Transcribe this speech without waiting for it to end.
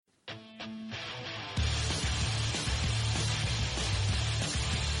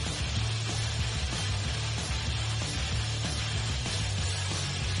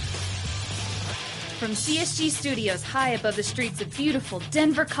From CSG Studios high above the streets of beautiful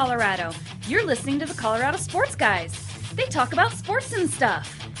Denver, Colorado, you're listening to the Colorado Sports Guys. They talk about sports and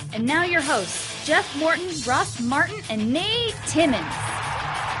stuff. And now your hosts, Jeff Morton, Ross Martin, and Nate Timmons.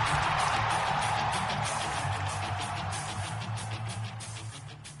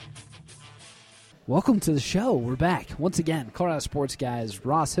 Welcome to the show. We're back. Once again, Colorado Sports Guys,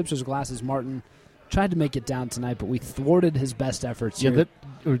 Ross, Hipsters Glasses, Martin, tried to make it down tonight, but we thwarted his best efforts here.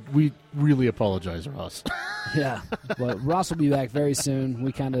 We really apologize, Ross. Yeah, but Ross will be back very soon.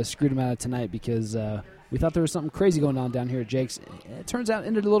 We kind of screwed him out of tonight because we thought there was something crazy going on down here at Jake's. It turns out it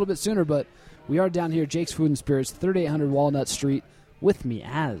ended a little bit sooner, but we are down here at Jake's Food and Spirits, 3800 Walnut Street. With me,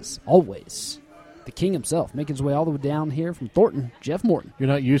 as always, the king himself, making his way all the way down here from Thornton, Jeff Morton. You're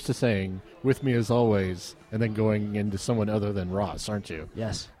not used to saying, with me as always, and then going into someone other than Ross, aren't you?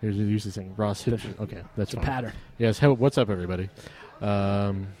 Yes. You're used to saying Ross. Okay, that's fine. A pattern. Yes, what's up, everybody?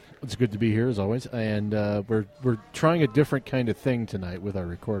 It's good to be here, as always, and we're trying a different kind of thing tonight with our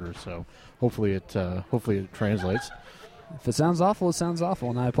recorder, so hopefully it translates. If it sounds awful, it sounds awful,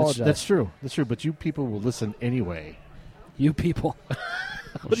 and I apologize. That's true, but you people will listen anyway. You people.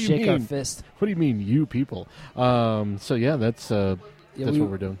 What do you shake mean? Our fist. What do you mean, you people? So yeah, that's what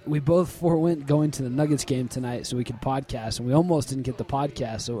we're doing. We both forewent going to the Nuggets game tonight so we could podcast, and we almost didn't get the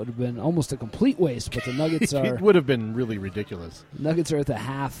podcast, so it would have been almost a complete waste. But the Nuggets are it would have been really ridiculous. Nuggets are at the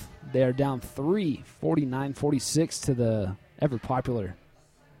half. They are down 3, 49-46 to the ever popular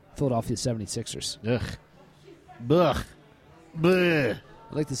Philadelphia 76ers. Ugh. Blech. Blech.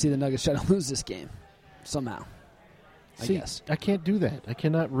 I'd like to see the Nuggets try to lose this game somehow. I guess. I can't do that. I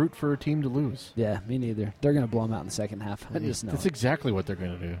cannot root for a team to lose. Yeah, me neither. They're going to blow them out in the second half. I just know. That's exactly what they're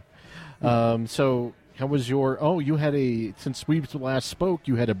going to do. So how was you had since we last spoke,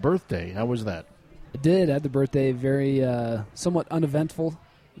 you had a birthday. How was that? I did. I had the birthday, very somewhat uneventful.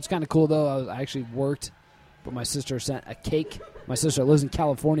 It's kind of cool, though. I actually worked, but my sister sent a cake. My sister lives in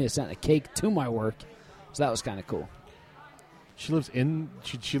California, sent a cake to my work, so that was kind of cool. She lives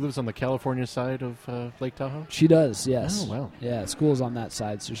she lives on the California side of Lake Tahoe? She does, yes. Oh, wow. Yeah, school's on that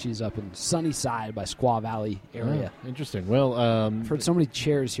side, so she's up in Sunny Side by Squaw Valley area. Oh, interesting. Well, I've heard so many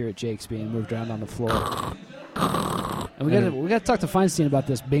chairs here at Jake's being moved around on the floor. And we got to talk to Feinstein about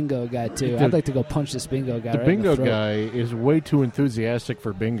this bingo guy, too. I'd like to go punch this bingo guy. The right bingo in the throat. guy is way too enthusiastic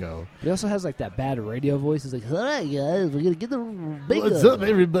for bingo. He also has like that bad radio voice. He's like, "Hi guys, we're gonna get the bingo." What's up,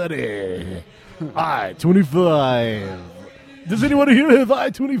 everybody? I-25. Does anyone here have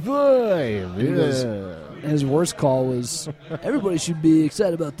I-25? Yeah. His worst call was, "Everybody should be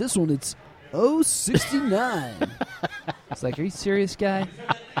excited about this one. It's 069." It's like, are you serious, guy?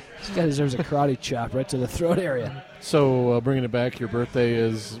 This guy deserves a karate chop right to the throat area. So, bringing it back, your birthday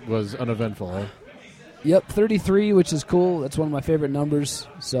was uneventful, huh? Yep, 33, which is cool. That's one of my favorite numbers.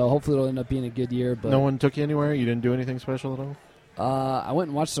 So hopefully it'll end up being a good year. But no one took you anywhere? You didn't do anything special at all? I went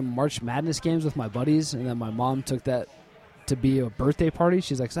and watched some March Madness games with my buddies, and then my mom took that to be a birthday party.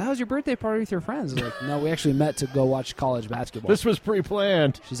 She's like, "So how's your birthday party with your friends?" I was like, "No, we actually met to go watch college basketball." This was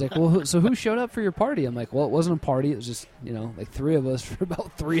pre-planned. She's like, "Well, so who showed up for your party?" I'm like, "Well, it wasn't a party. It was just, like 3 of us for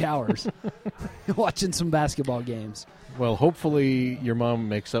about 3 hours watching some basketball games." Well, hopefully your mom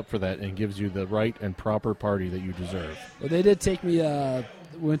makes up for that and gives you the right and proper party that you deserve. Well, they did take me, we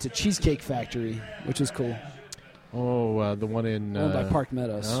went to Cheesecake Factory, which was cool. Oh, the one in... by Park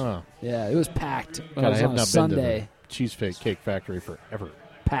Meadows. Oh. Yeah, it was packed. God, I have on not Sunday. been to the Cheesecake Factory forever.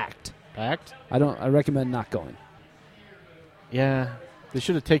 Packed. Packed? I recommend not going. Yeah. They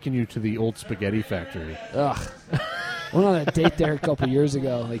should have taken you to the old spaghetti factory. Ugh. Went on a date there a couple years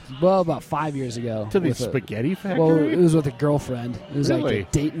ago. About 5 years ago. To the spaghetti factory? Well, it was with a girlfriend. It was really? like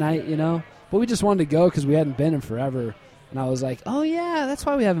a date night, But we just wanted to go because we hadn't been in forever. And I was like, oh, yeah, that's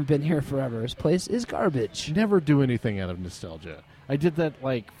why we haven't been here forever. This place is garbage. Never do anything out of nostalgia. I did that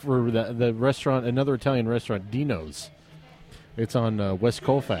for the restaurant, another Italian restaurant, Dino's. It's on West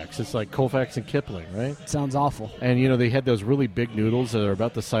Colfax. It's like Colfax and Kipling, right? Sounds awful. And, they had those really big noodles that are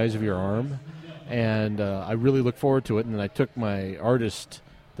about the size of your arm. And I really look forward to it. And then I took my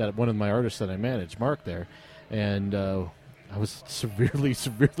one of my artists that I managed, Mark, there. And I was severely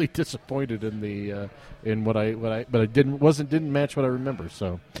disappointed in what it didn't match what I remember.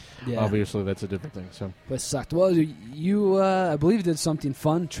 So obviously that's a different thing. So, but it sucked. Well, you I believe did something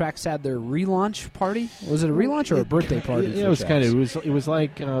fun. Trax had their relaunch party. Was it a relaunch or a birthday party? Yeah, it was kind of. It was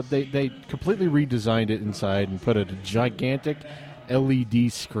like they completely redesigned it inside and put a gigantic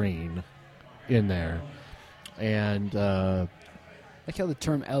LED screen in there, and like how the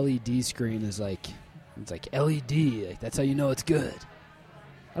term LED screen is like. It's like LED. That's how you know it's good.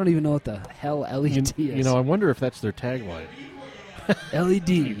 I don't even know what the hell LED is. I wonder if that's their tagline. LED,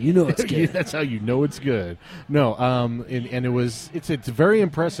 you know it's good. That's how you know it's good. No, and it's very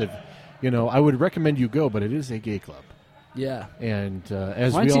impressive. I would recommend you go, but it is a gay club. Yeah. And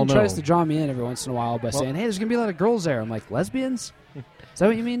as my we all team know, tries to draw me in every once in a while by saying, "Hey, there's gonna be a lot of girls there." I'm like, "Lesbians? Is that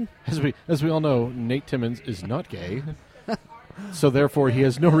what you mean?" As we all know, Nate Timmons is not gay, so therefore he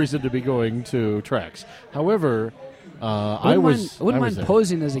has no reason to be going to tracks. However, I wouldn't mind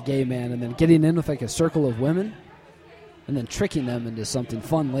posing as a gay man and then getting in with like a circle of women, and then tricking them into something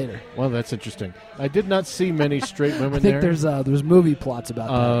fun later. Well, that's interesting. I did not see many straight women I think there. there's movie plots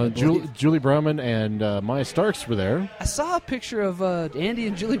about that. Julie Brahman and Maya Starks were there. I saw a picture of Andy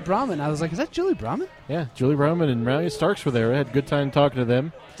and Julie Brahman. I was like, is that Julie Brahman? Yeah, Julie Brahman and Maya Starks were there. I had a good time talking to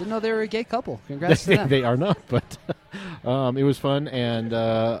them. Didn't know they were a gay couple. Congrats to them. They are not, but it was fun. And,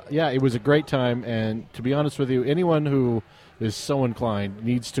 it was a great time. And to be honest with you, anyone who is so inclined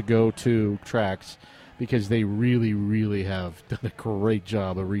needs to go to tracks, because they really, really have done a great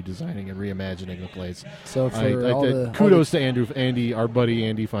job of redesigning and reimagining the place. So for kudos to Andy, our buddy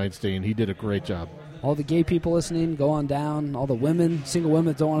Andy Feinstein. He did a great job. All the gay people listening, go on down. All the single women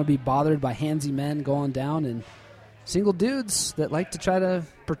that don't want to be bothered by handsy men, go on down. And single dudes that like to try to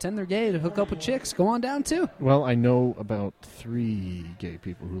pretend they're gay to hook up with chicks, go on down too. Well, I know about 3 gay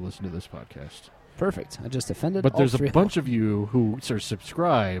people who listen to this podcast. Perfect. I just offended But all there's 3 a bunch of you who are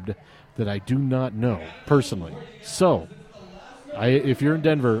subscribed that I do not know personally. So, if you're in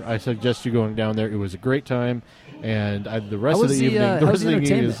Denver, I suggest you going down there. It was a great time, and the rest of the evening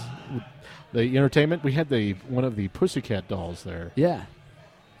is the entertainment. We had one of the Pussycat dolls there. Yeah,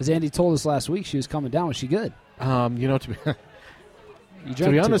 as Andy told us last week, she was coming down. Was she good? To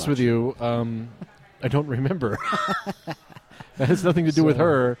be honest with you, I don't remember. That has nothing to do with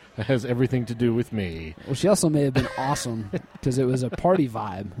her. It has everything to do with me. Well, she also may have been awesome because it was a party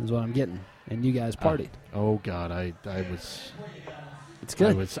vibe, is what I'm getting, and you guys partied. Oh God, I was. It's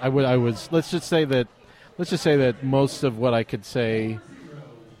good. I was. Let's just say that most of what I could say.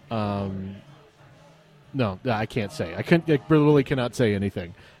 No, I can't say. I really cannot say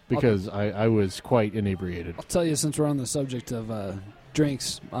anything because I was quite inebriated. I'll tell you, since we're on the subject of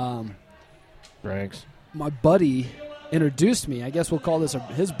drinks. Drinks. My buddy introduced me. I guess we'll call this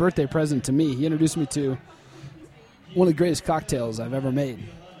his birthday present to me. He introduced me to one of the greatest cocktails I've ever made.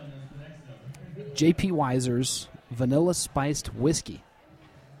 J.P. Weiser's vanilla spiced whiskey,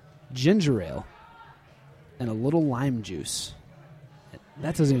 ginger ale, and a little lime juice.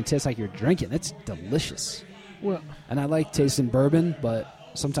 That doesn't even taste like you're drinking. It's delicious. Well, and I like tasting bourbon, but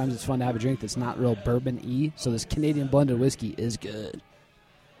sometimes it's fun to have a drink that's not real bourbon-y. So this Canadian blended whiskey is good.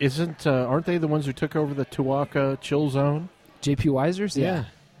 Aren't they the ones who took over the Tuaca Chill Zone? J.P. Weiser's? Yeah.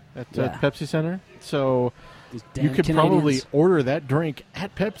 At Pepsi Center. So you could Canadians. probably order that drink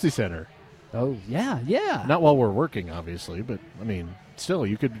at Pepsi Center. Oh, yeah. Not while we're working, obviously, but, I mean, still,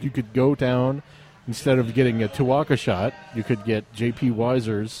 you could go down, instead of getting a Tuaca shot, you could get J.P.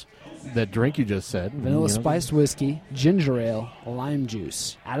 Weiser's, that drink you just said. Vanilla spiced whiskey, ginger ale, lime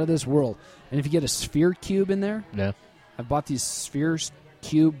juice. Out of this world. And if you get a sphere cube in there, yeah. I bought these spheres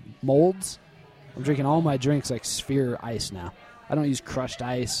cube molds. I'm drinking all my drinks like sphere ice now. I don't use crushed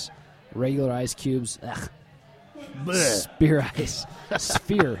ice, regular ice cubes. Ugh. Spear ice.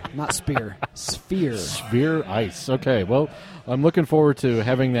 Sphere, not spear. Sphere. Sphere ice. Okay, well, I'm looking forward to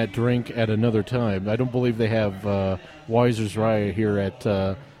having that drink at another time. I don't believe they have Weiser's Rye here at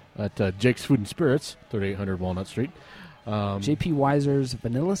Jake's Food and Spirits, 3800 Walnut Street. J.P. Weiser's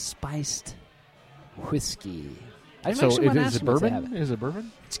vanilla spiced whiskey. Is it bourbon? Is it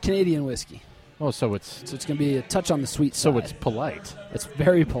bourbon? It's Canadian whiskey. Oh, so it's going to be a touch on the sweet side. So it's polite. It's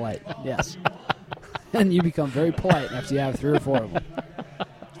very polite, yes. And you become very polite after you have 3 or 4 of them.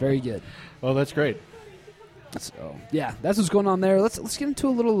 It's very good. Well, that's great. So, yeah, that's what's going on there. Let's get into a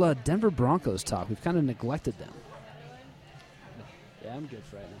little Denver Broncos talk. We've kind of neglected them. Yeah, I'm good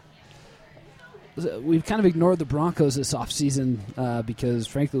for right now. We've kind of ignored the Broncos this offseason because,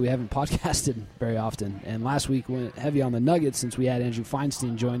 frankly, we haven't podcasted very often. And last week went heavy on the Nuggets since we had Andrew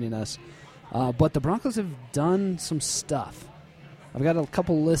Feinstein joining us. But the Broncos have done some stuff. I've got a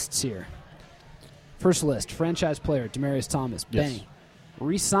couple lists here. First list, franchise player, Demaryius Thomas. Yes. Bang.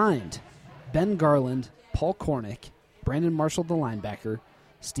 Re-signed Ben Garland, Paul Kornick, Brandon Marshall, the linebacker,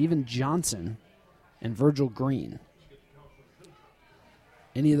 Steven Johnson, and Virgil Green.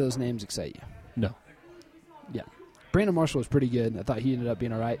 Any of those names excite you? No. Yeah. Brandon Marshall was pretty good. I thought he ended up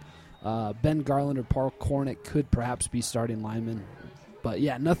being all right. Ben Garland or Paul Kornick could perhaps be starting linemen. But,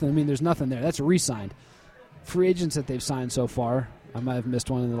 yeah, nothing. I mean, there's nothing there. That's a re-signed. Free agents that they've signed so far, I might have missed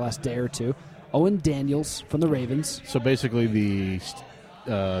one in the last day or two. Owen Daniels from the Ravens. So basically the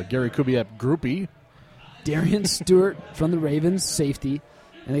Gary Kubiak groupie Darian Stewart from the Ravens, safety.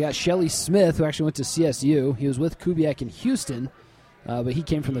 And they got Shelley Smith, who actually went to CSU. He was with Kubiak in Houston, but he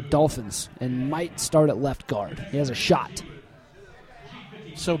came from the Dolphins and might start at left guard. He has a shot.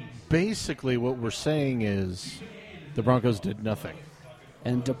 So basically what we're saying is the Broncos did nothing.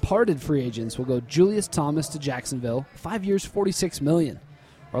 And departed free agents will go Julius Thomas to Jacksonville, 5 years, $46 million.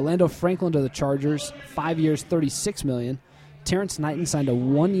 Orlando Franklin to the Chargers, 5 years, $36 million. Terrence Knighton signed a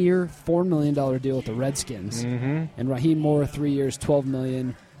 1-year, $4 million deal with the Redskins. Mm-hmm. And Raheem Moore, 3 years, $12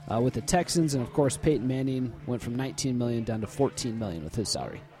 million with the Texans. And, of course, Peyton Manning went from $19 million down to $14 million with his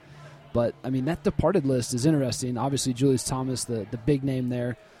salary. But, I mean, that departed list is interesting. Obviously, Julius Thomas, the big name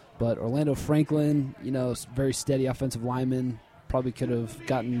there. But Orlando Franklin, very steady offensive lineman, probably could have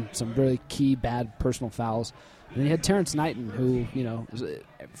gotten some really key bad personal fouls. And then you had Terrence Knighton, who,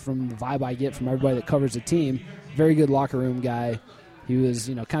 from the vibe I get from everybody that covers the team, very good locker room guy. He was,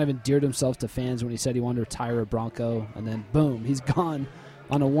 kind of endeared himself to fans when he said he wanted to retire a Bronco. And then, boom, he's gone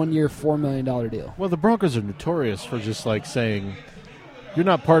on a 1-year, $4 million deal. Well, the Broncos are notorious for just saying, you're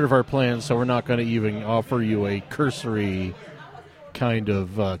not part of our plan, so we're not going to even offer you a cursory kind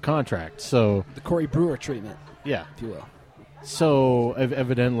of contract. So the Corey Brewer treatment, yeah, if you will. So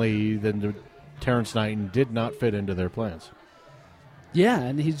evidently, then Terrence Knighton did not fit into their plans. Yeah,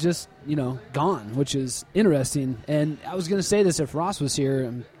 and he's just, gone, which is interesting. And I was going to say this if Ross was here.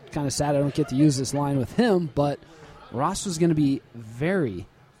 I'm kind of sad I don't get to use this line with him, but Ross was going to be very,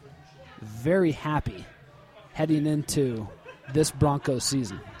 very happy heading into this Broncos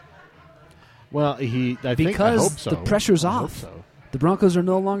season. Well, I hope so. The pressure's I off. hope so. The Broncos are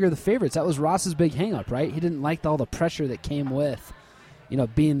no longer the favorites. That was Ross's big hang-up, right? He didn't like all the pressure that came with,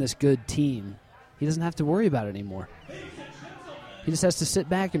 being this good team. He doesn't have to worry about it anymore. He just has to sit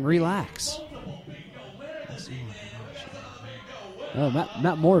back and relax. Oh,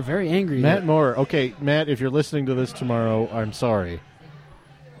 Matt Moore, very angry. Matt Moore. Okay, Matt, if you're listening to this tomorrow, I'm sorry.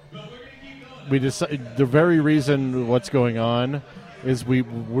 The very reason what's going on is we're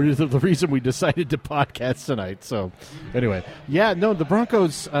the reason we decided to podcast tonight. So, anyway, the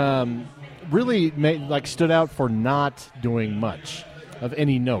Broncos really stood out for not doing much of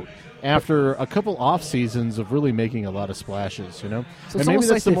any note after a couple off seasons of really making a lot of splashes. So and maybe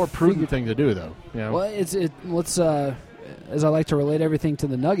that's the more prudent thing to do, though. Well, let's as I like to relate everything to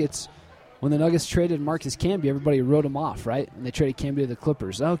the Nuggets. When the Nuggets traded Marcus Camby, everybody wrote him off, right? And they traded Camby to the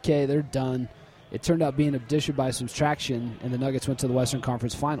Clippers. Okay, they're done. It turned out being addition by subtraction, and the Nuggets went to the Western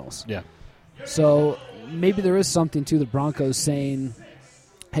Conference Finals. Yeah. So maybe there is something to the Broncos saying,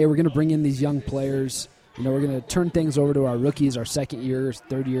 hey, we're going to bring in these young players. We're going to turn things over to our rookies, our second-year,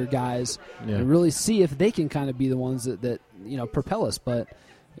 third-year guys, and really see if they can kind of be the ones that propel us. But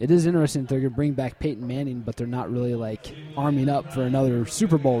it is interesting that they're going to bring back Peyton Manning, but they're not really, arming up for another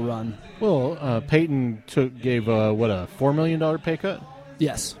Super Bowl run. Well, Peyton gave a $4 million pay cut?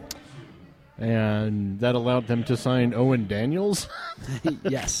 Yes. And that allowed them to sign Owen Daniels?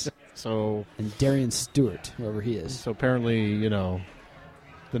 Yes. And Darian Stewart, whoever he is. So apparently, I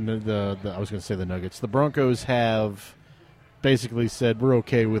was going to say the Nuggets. The Broncos have basically said we're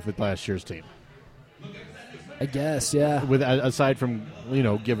okay with the last year's team. I guess, yeah. Aside from,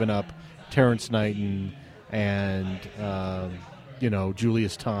 giving up Terrence Knighton and,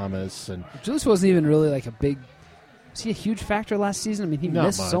 Julius Thomas. And Julius wasn't even really a big... Was he a huge factor last season? I mean, he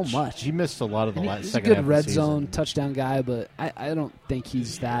missed so much. He missed a lot of the last he's second half of the season. He's a good red zone touchdown guy, but I don't think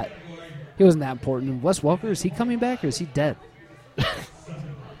he's that... He wasn't that important. And Wes Welker, is he coming back or is he dead?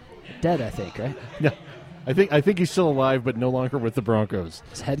 Dead, I think, right? No, I think he's still alive, but no longer with the Broncos.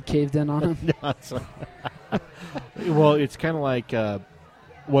 His head caved in on him? Well, it's kind of like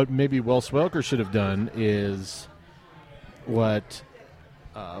what maybe Wes Welker should have done is what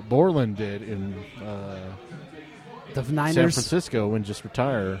Borland did in... the Niners. San Francisco and just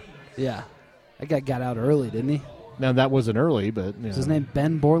retire. Yeah. That guy got out early, didn't he? Now, that wasn't early, but... Is his name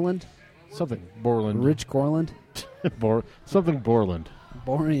Ben Borland? Something Borland. Rich Gorland? Something Borland.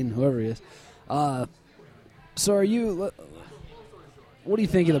 Boring, whoever he is. So are you... What do you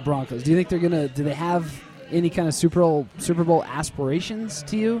think of the Broncos? Do you think they're going to... Do they have any kind of Super Bowl aspirations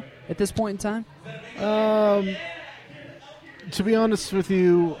to you at this point in time? To be honest with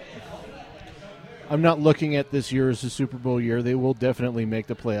you... I'm not looking at this year as a Super Bowl year. They will definitely make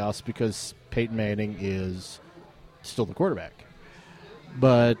the playoffs because Peyton Manning is still the quarterback.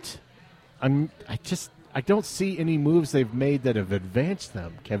 But I don't see any moves they've made that have advanced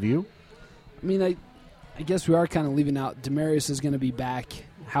them. Have you? I mean, I guess we are kind of leaving out. Demaryius is going to be back.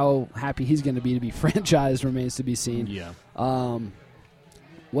 How happy he's going to be franchised remains to be seen. Yeah.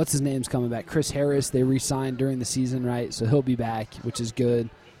 What's his name's coming back? Chris Harris. They re-signed during the season, right? So he'll be back, which is good.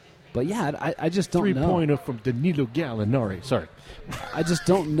 But yeah, I just don't know. 3-pointer from Danilo Gallinari. Sorry. I just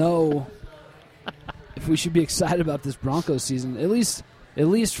don't know if we should be excited about this Broncos season. At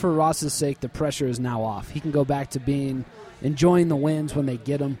least for Ross's sake, the pressure is now off. He can go back to enjoying the wins when they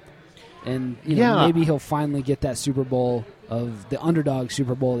get them. And maybe he'll finally get that Super Bowl of the underdog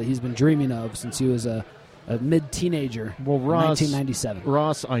Super Bowl that he's been dreaming of since he was a mid-teenager in 1997.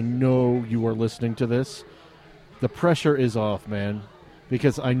 Ross, I know you are listening to this. The pressure is off, man,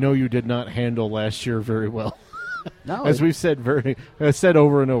 because I know you did not handle last year very well. No, as we've said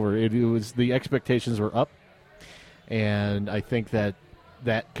over and over, it was the expectations were up, and I think that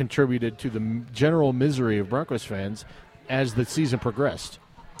contributed to the general misery of Broncos fans as the season progressed.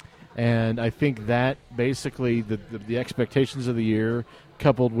 And I think that basically the expectations of the year,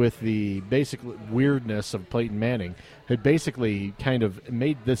 coupled with the basic weirdness of Peyton Manning, had basically kind of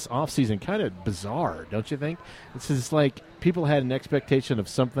made this offseason kind of bizarre, don't you think? It's just like people had an expectation of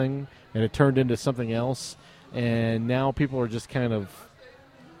something, and it turned into something else, and now people are just kind of...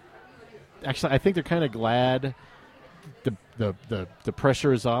 Actually, I think they're kind of glad the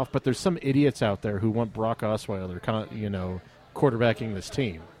pressure is off, but there's some idiots out there who want Brock Osweiler, quarterbacking this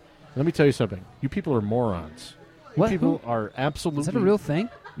team. Let me tell you something. You people are morons. You people are absolutely... Is that a real thing?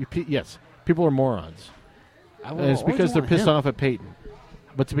 Yes. People are morons. And it's because they're pissed off at Peyton.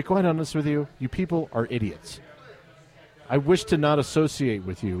 But to be quite honest with you, you people are idiots. I wish to not associate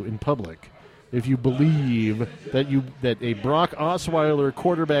with you in public if you believe that a Brock Osweiler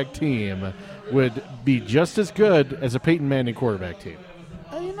quarterback team would be just as good as a Peyton Manning quarterback team.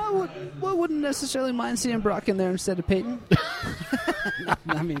 What wouldn't necessarily mind seeing Brock in there instead of Peyton?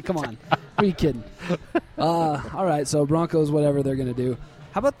 I mean, come on. Who are you kidding? All right, so Broncos, whatever they're going to do.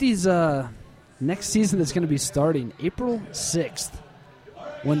 How about these next season that's going to be starting April 6th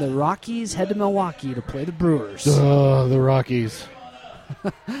when the Rockies head to Milwaukee to play the Brewers? The Rockies.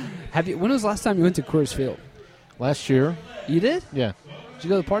 When was the last time you went to Coors Field? Last year. You did? Yeah. Did you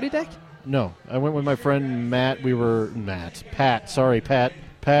go to the party deck? No. I went with my friend Matt. Pat. Sorry, Pat.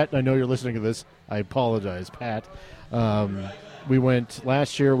 Pat, I know you're listening to this. I apologize, Pat. We went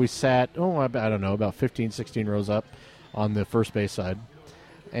last year. We sat, I don't know, about 15, 16 rows up on the first base side.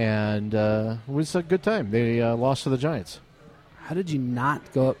 And it was a good time. They lost to the Giants. How did you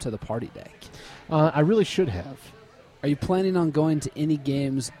not go up to the party deck? I really should have. Are you planning on going to any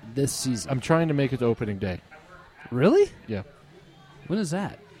games this season? I'm trying to make it to opening day. Really? Yeah. When is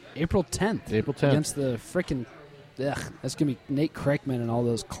that? April 10th. April 10th. Against the frickin'... that's going to be Nate Kreckman and all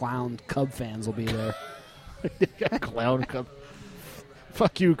those clown Cub fans will be there. Clown Cub.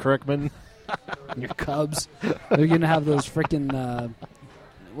 Fuck you, Kreckman. Your Cubs. They're going to have those frickin'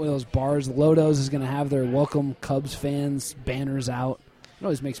 one of those bars. Lodo's is going to have their welcome Cubs fans banners out. It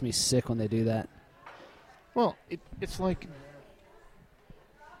always makes me sick when they do that. Well, it's like,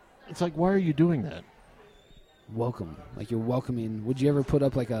 why are you doing that? Welcome, like you're welcoming. Would you ever put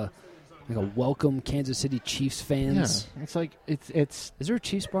up like a welcome Kansas City Chiefs fans? Yeah, it's like it's. Is there a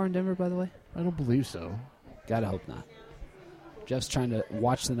Chiefs bar in Denver, by the way? I don't believe so. Gotta hope not. Jeff's trying to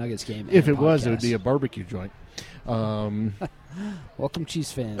watch the Nuggets game. If it was, it would be a barbecue joint. Welcome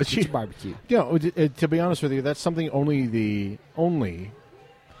Chiefs fans. It's a barbecue. Yeah, to be honest with you, that's something only the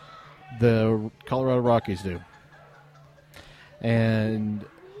Colorado Rockies do. And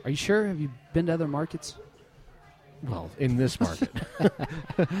are you sure? Have you been to other markets? Well, in this market.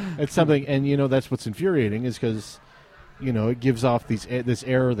 It's something, and that's what's infuriating is because, it gives off this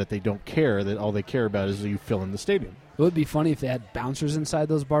air that they don't care, that all they care about is you fill in the stadium. It would be funny if they had bouncers inside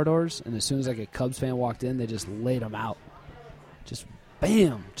those bar doors, and as soon as a Cubs fan walked in, they just laid them out. Just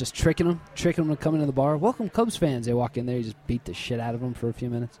bam, just tricking them to come into the bar. Welcome Cubs fans. They walk in there, you just beat the shit out of them for a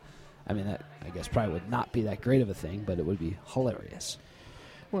few minutes. I mean, that I guess probably would not be that great of a thing, but it would be hilarious.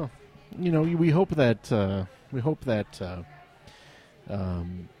 Well, we hope that the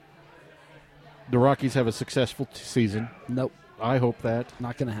Rockies have a successful season. Nope. I hope that.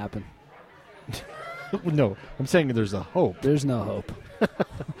 Not going to happen. No, I'm saying there's a hope. There's no hope.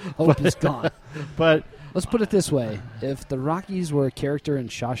 Hope is gone. But let's put it this way. If the Rockies were a character in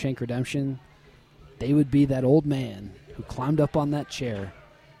Shawshank Redemption, they would be that old man who climbed up on that chair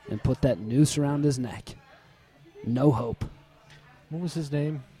and put that noose around his neck. No hope. What was his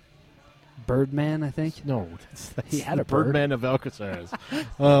name? Birdman, I think. No, he had a bird. Birdman of Alcatraz.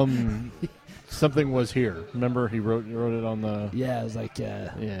 Something was here. Remember, he wrote it on the. Yeah, it was like.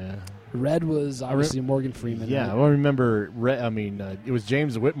 Yeah. Red was obviously Morgan Freeman. Yeah, right? well, I remember. it was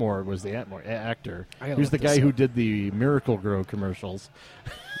James Whitmore was the actor. He was the guy who did the Miracle Grow commercials.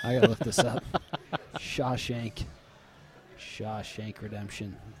 I gotta look this up. Shawshank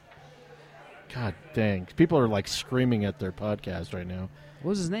Redemption. God dang. People are, like, screaming at their podcast right now. What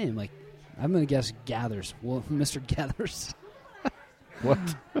was his name? Like, I'm going to guess Gathers. Well, Mr. Gathers. What?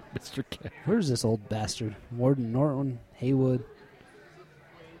 Mr. Gathers. Where's this old bastard? Warden Norton, Haywood.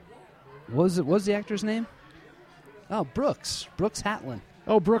 What was the actor's name? Oh, Brooks. Brooks Hatlin.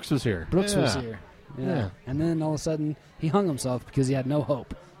 Oh, Brooks was here. Brooks was here. Yeah. And then all of a sudden, he hung himself because he had no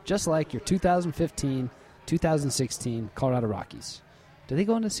hope. Just like your 2015, 2016 Colorado Rockies. Did they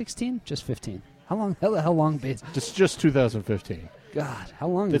go into 16? Just 15. How long base? Just 2015. God, how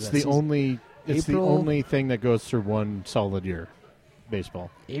long It's is that the season? only. It's April? the only thing that goes through one solid year,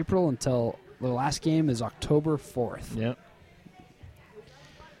 baseball. April until the last game is October 4th. Yeah.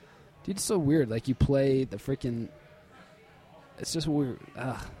 Dude, it's so weird. Like, you play the freaking... It's just weird.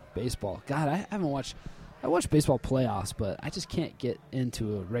 Baseball. God, I haven't watched... I watch baseball playoffs, but I just can't get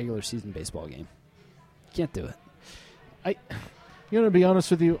into a regular season baseball game. Can't do it. To be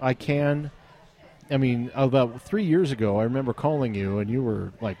honest with you, I can. I mean, about 3 years ago, I remember calling you, and you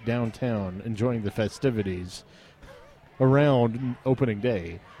were, like, downtown enjoying the festivities around opening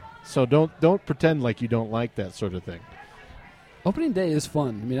day. So don't pretend like you don't like that sort of thing. Opening day is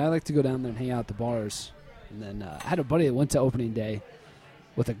fun. I mean, I like to go down there and hang out at the bars. And then I had a buddy that went to opening day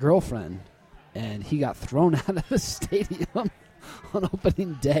with a girlfriend, and he got thrown out of the stadium on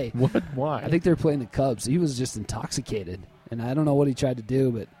opening day. What? Why? I think they were playing the Cubs. He was just intoxicated, and I don't know what he tried to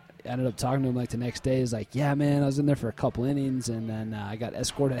do, but I ended up talking to him like the next day. He's like, yeah, man, I was in there for a couple innings, and then I got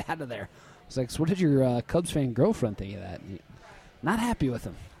escorted out of there. I was like, so what did your Cubs fan girlfriend think of that? Not happy with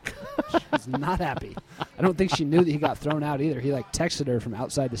him. She was not happy. I don't think she knew that he got thrown out either. He like texted her from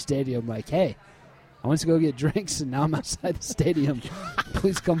outside the stadium like, hey, I went to go get drinks, and now I'm outside the stadium.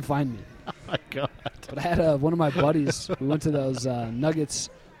 Please come find me. Oh, my God. But I had one of my buddies. We went to those Nuggets,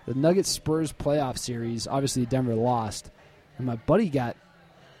 the Nuggets-Spurs playoff series. Obviously, Denver lost. And my buddy got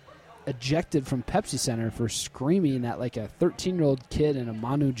ejected from Pepsi Center for screaming at like a 13-year-old kid in a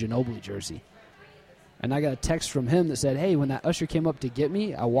Manu Ginobili jersey. And I got a text from him that said, hey, when that usher came up to get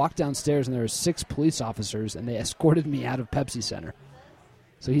me, I walked downstairs and there were 6 police officers, and they escorted me out of Pepsi Center.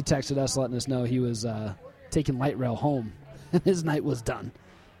 So he texted us letting us know he was taking light rail home, and his night was done.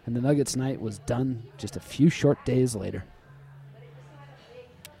 And the Nuggets night was done just a few short days later.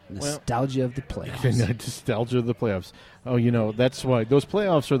 Nostalgia of the playoffs. Nostalgia of the playoffs. Oh, that's why. Those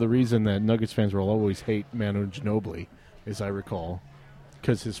playoffs are the reason that Nuggets fans will always hate Manu Ginobili, as I recall.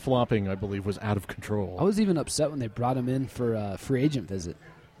 Because his flopping, I believe, was out of control. I was even upset when they brought him in for a free agent visit.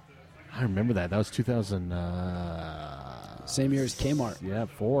 I remember that. That was 2000. Same year as Kmart. Yeah,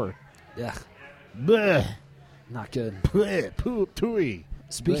 4. Yeah. Blech. Not good. Blech. Poop. Tooey.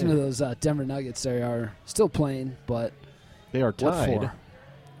 Speaking Blech. of those Denver Nuggets, they are still playing, but they are tied.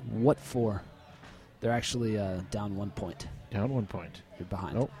 What for? They're actually down 1 point. Down 1 point. You're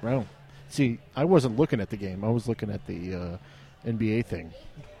behind. Oh, right. See, I wasn't looking at the game. I was looking at the NBA thing.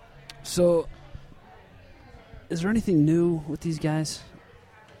 So, is there anything new with these guys?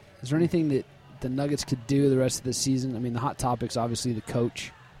 Is there anything that the Nuggets could do the rest of the season? I mean, the hot topic's obviously the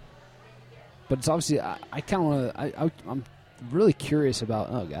coach. But it's obviously, I kind of want to, I'm really curious about,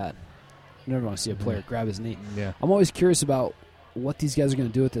 oh, God. I never want to see a player grab his knee. Yeah. I'm always curious about what these guys are going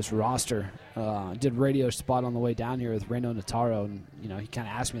to do with this roster. Did radio spot on the way down here with Reno Nataro, and he kind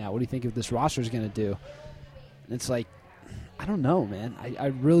of asked me that. What do you think of this roster is going to do? And it's like, I don't know, man. I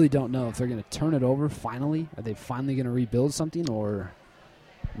really don't know if they're going to turn it over finally. Are they finally going to rebuild something, or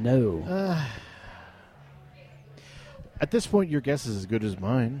no? At this point, your guess is as good as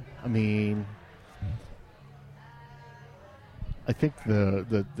mine. I mean, I think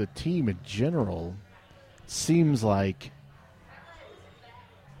the team in general seems like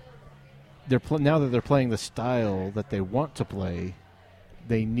now that they're playing the style that they want to play,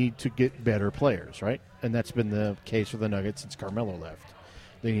 they need to get better players, right? And that's been the case for the Nuggets since Carmelo left.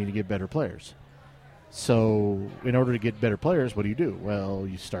 They need to get better players. So in order to get better players, what do? Well,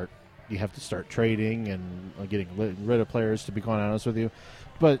 you have to start trading and getting rid of players, to be quite honest with you.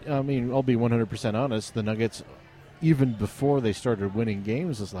 But, I mean, I'll be 100% honest. The Nuggets, even before they started winning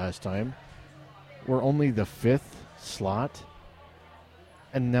games this last time, were only the 5th slot.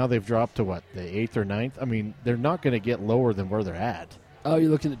 And now they've dropped to, what, the 8th or 9th? I mean, they're not going to get lower than where they're at. Oh,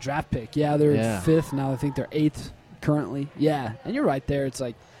 you're looking at draft pick. Yeah, they're 5th. Now I think they're 8th currently. Yeah, and you're right there. It's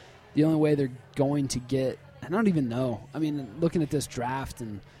like the only way they're going to get – I don't even know. I mean, looking at this draft,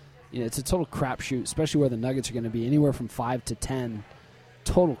 and it's a total crapshoot, especially where the Nuggets are going to be, anywhere from 5 to 10,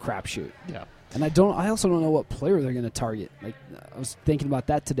 total crapshoot. Yeah. And I also don't know what player they're going to target. Like, I was thinking about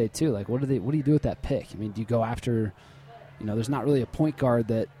that today too. Like, what do you do with that pick? I mean, do you go after there's not really a point guard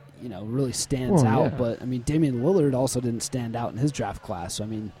that really stands out. Yeah. But, I mean, Damian Lillard also didn't stand out in his draft class. So, I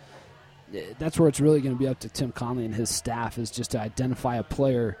mean, that's where it's really going to be up to Tim Conley and his staff, is just to identify a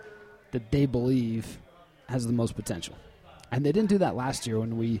player that they believe has the most potential. And they didn't do that last year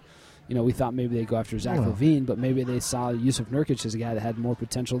when we thought maybe they'd go after Zach LaVine, but maybe they saw Yusuf Nurkic as a guy that had more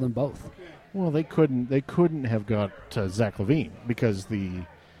potential than both. Well, they couldn't have got Zach LaVine because the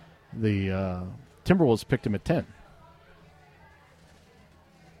Timberwolves picked him at 10.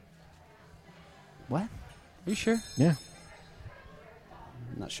 What? Are you sure? Yeah.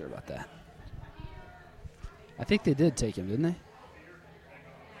 I'm not sure about that. I think they did take him, didn't they?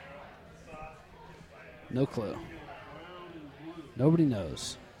 No clue. Nobody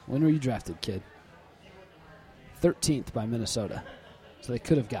knows. When were you drafted, kid? 13th by Minnesota. So they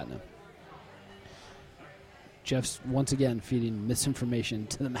could have gotten him. Jeff's once again feeding misinformation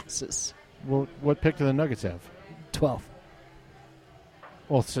to the masses. Well, what pick do the Nuggets have? 12.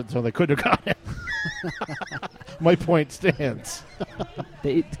 Well, so they could have got him. My point stands.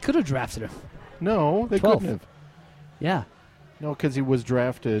 They could have drafted him. No, they 12th. couldn't have. Yeah. No, because he was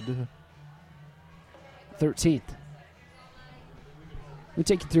drafted 13th. Let me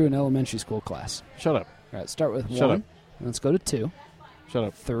take you through an elementary school class. Shut up. All right, start with Shut 1. up. Let's go to 2. Shut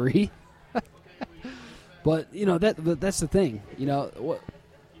up. 3. But, that's the thing.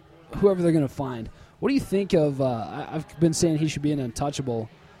 Whoever they're going to find. What do you think of, I've been saying he should be an untouchable,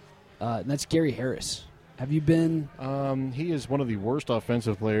 and that's Gary Harris. Have you been? He is one of the worst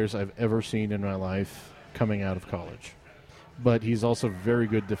offensive players I've ever seen in my life coming out of college. But he's also very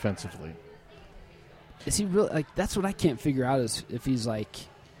good defensively. Is he really, that's what I can't figure out, is if he's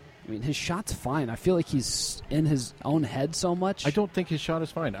his shot's fine. I feel like he's in his own head so much. I don't think his shot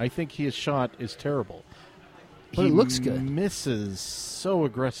is fine. I think his shot is terrible. But it looks good. He misses so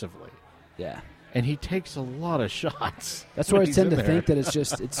aggressively. Yeah. And he takes a lot of shots. That's where I tend to think that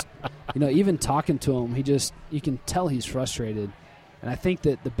it's even talking to him, you can tell he's frustrated. And I think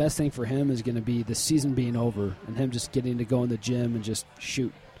that the best thing for him is going to be the season being over and him just getting to go in the gym and just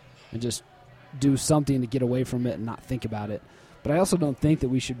shoot and just do something to get away from it and not think about it. But I also don't think that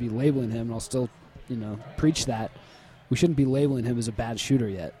we should be labeling him, and I'll still, preach that. We shouldn't be labeling him as a bad shooter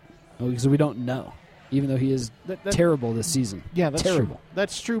yet, because we don't know, even though he is terrible this season. Yeah, that's terrible. True.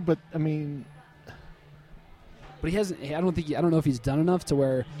 That's true, but I mean... But he hasn't. I don't know if he's done enough to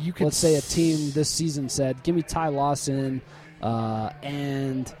where let's say a team this season said, "Give me Ty Lawson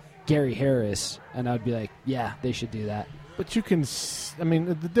and Gary Harris," and I'd be like, "Yeah, they should do that." But you can.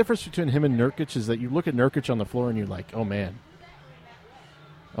 The difference between him and Nurkic is that you look at Nurkic on the floor and you're like, "Oh man,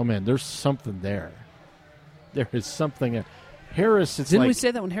 there's something there. There is something." Harris, didn't we say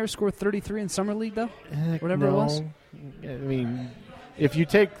that when Harris scored 33 in summer league though? Whatever it was. I mean, if you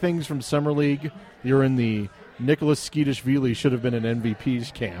take things from summer league, you're in the Nicholas Skeetish-Vili should have been an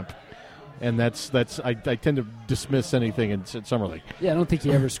MVP's camp, and that's I tend to dismiss anything in summer league. Yeah, I don't think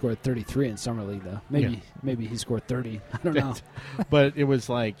he ever scored 33 in summer league though. Maybe he scored 30. I don't know. But it's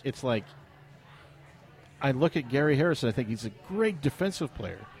like I look at Gary Harris and I think he's a great defensive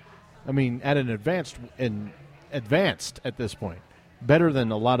player. I mean, at an advanced at this point, better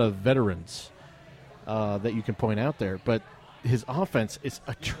than a lot of veterans that you can point out there. But his offense is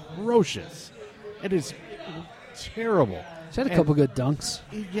atrocious. It is terrible. He's had a couple good dunks.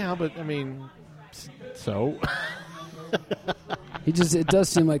 Yeah, but so it does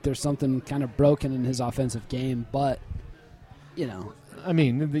seem like there's something kind of broken in his offensive game, but I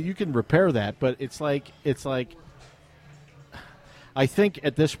mean, you can repair that, but it's like I think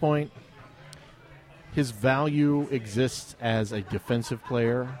at this point his value exists as a defensive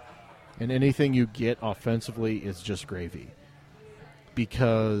player, and anything you get offensively is just gravy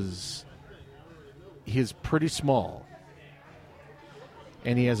because he's pretty small,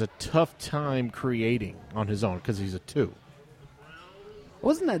 and he has a tough time creating on his own because he's a 2. I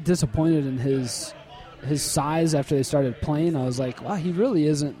wasn't that disappointed in his size after they started playing. I was like, wow, he really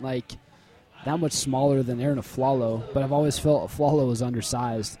isn't that much smaller than Aaron Aflalo, but I've always felt Aflalo was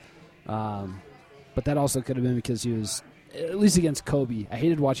undersized. But that also could have been because he was, at least against Kobe. I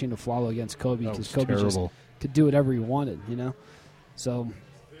hated watching Aflalo against Kobe because Kobe just could do whatever he wanted, So...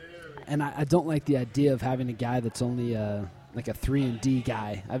 And I don't like the idea of having a guy that's only like a 3-and-D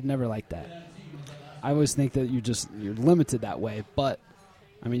guy. I've never liked that. I always think that you're limited that way. But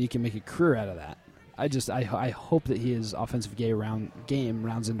I mean, you can make a career out of that. I hope that his offensive game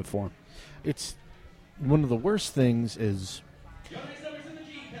rounds into form. It's one of the worst things is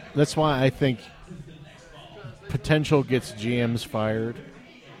that's why I think potential gets GMs fired,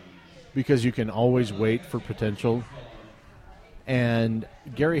 because you can always wait for potential. And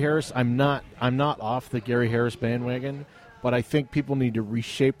Gary Harris, I'm not off the Gary Harris bandwagon, but I think people need to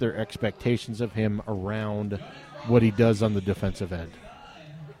reshape their expectations of him around what he does on the defensive end.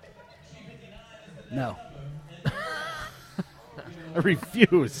 No. I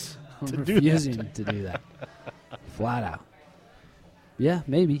refuse to do that. Refusing to do that. Flat out. Yeah,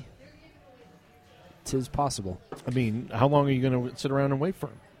 maybe. 'Tis possible. I mean, how long are you going to sit around and wait for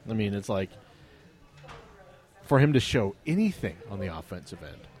him? I mean, it's like for him to show anything on the offensive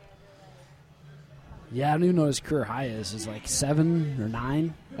end. Yeah, I don't even know what his career high is. Is like 7 or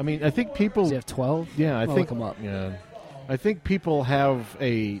 9? I mean, I think people. Does he have 12? Yeah, I I'll think. look him up. Yeah, I think people have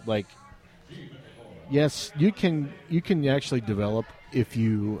a like. Yes, you can actually develop if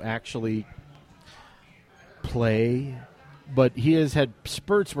you actually play, but he has had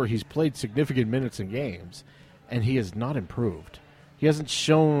spurts where he's played significant minutes in games, and he has not improved. He hasn't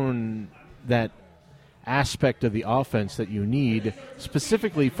shown that aspect of the offense that you need,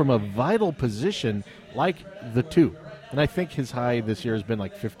 specifically from a vital position like the 2. And I think his high this year has been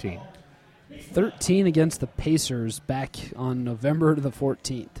like 15. 13 against the Pacers back on November the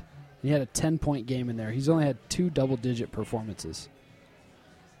 14th. He had a 10-point game in there. He's only had 2 double-digit performances.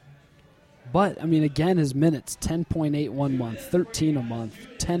 But, I mean, again, his minutes, 10.8 1 month, 13 a month,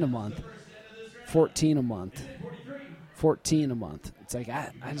 10 a month, 14 a month, 14 a month. It's like,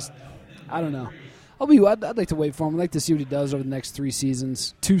 I don't know. I'd like to wait for him. I'd like to see what he does over the next 2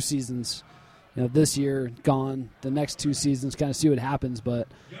 seasons. You know, this year, gone. The next 2 seasons, kind of see what happens. But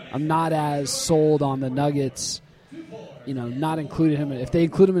I'm not as sold on the Nuggets, you know, not including him. If they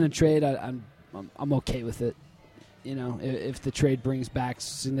include him in a trade, I'm okay with it. You know, if the trade brings back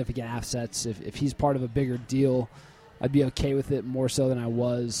significant assets, if he's part of a bigger deal, I'd be okay with it more so than I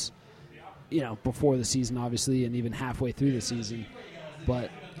was, you know, before the season, obviously, and even halfway through the season.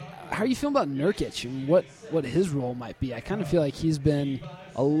 But how are you feeling about Nurkic and what his role might be? I kind of feel like he's been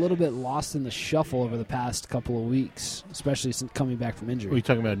a little bit lost in the shuffle over the past couple of weeks, especially since coming back from injury. Are you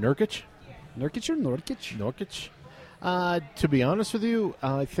talking about Nurkic? Nurkic or Norkic? Nurkic. To be honest with you,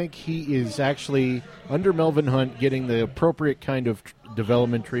 I think he is actually, under Melvin Hunt, getting the appropriate kind of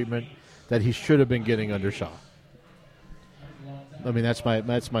development treatment that he should have been getting under Shaw. I mean, that's my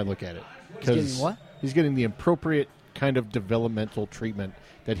look at it. He's getting what? He's getting the appropriate kind of developmental treatment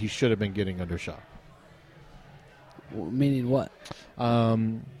that he should have been getting under Shaw. Meaning what?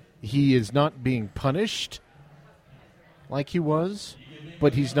 He is not being punished like he was,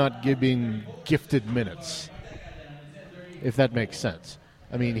 but he's not giving gifted minutes, if that makes sense.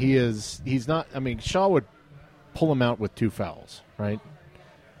 I mean, he's not. I mean, Shaw would pull him out with 2 fouls, right?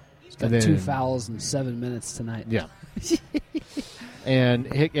 He's got 2 fouls in 7 minutes tonight. Yeah. and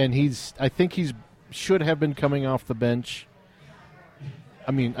he's. I think he's should have been coming off the bench.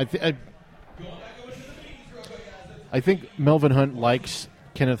 I mean, I think Melvin Hunt likes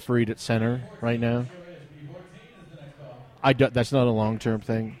Kenneth Faried at center right now. That's not a long-term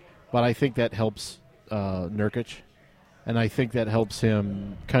thing, but I think that helps Nurkic. And I think that helps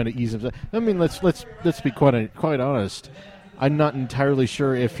him kind of ease himself. I mean, let's be quite honest. I'm not entirely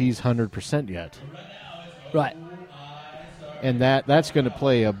sure if he's 100% yet. Right. And that's going to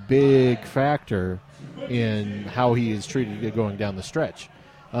play a big factor in how he is treated going down the stretch.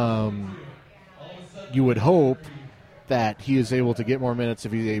 You would hope that he is able to get more minutes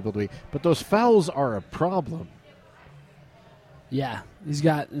if he's able to be. But those fouls are a problem. Yeah. He's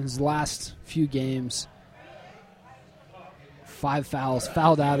got, in his last few games, 5 fouls,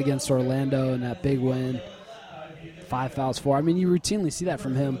 fouled out against Orlando in that big win. 5 fouls, 4. I mean, you routinely see that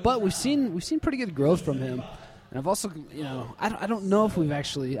from him, but we've seen pretty good growth from him. And I've also, you know, I don't know if we've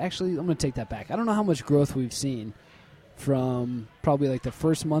actually I'm going to take that back. I don't know how much growth we've seen from probably like the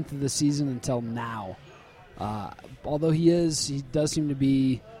first month of the season until now. Although he does seem to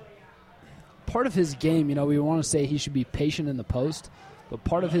be part of his game. You know, we want to say he should be patient in the post. But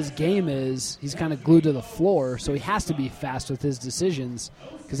part of his game is he's kind of glued to the floor, so he has to be fast with his decisions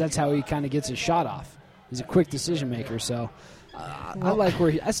because that's how he kind of gets his shot off. He's a quick decision maker. So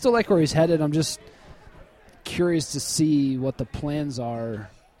I still like where he's headed. I'm just curious to see what the plans are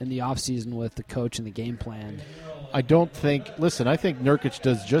in the offseason with the coach and the game plan. I think Nurkic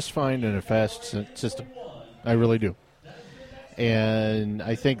does just fine in a fast system. I really do. And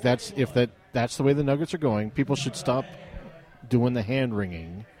I think that's the way the Nuggets are going. People should stop doing the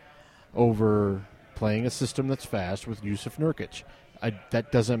hand-wringing over playing a system that's fast with Yusuf Nurkic.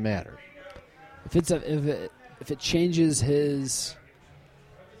 That doesn't matter. If it changes his,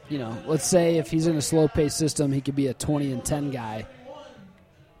 you know, let's say if he's in a slow-paced system, he could be a 20-10 guy.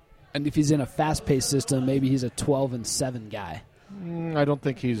 And if he's in a fast-paced system, maybe he's a 12-7 guy. I don't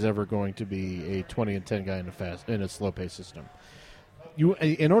think he's ever going to be a 20-10 guy in a slow-paced system.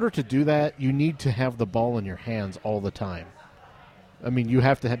 In order to do that, you need to have the ball in your hands all the time. I mean, you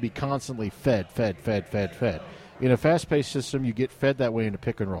have to be constantly fed. In a fast-paced system, you get fed that way in a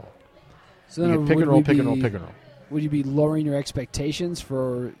pick and roll. So you then get pick and roll, pick and roll, pick and roll. Would you be lowering your expectations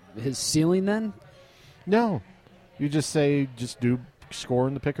for his ceiling then? No. You just do score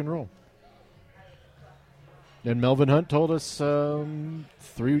in the pick and roll. And Melvin Hunt told us 2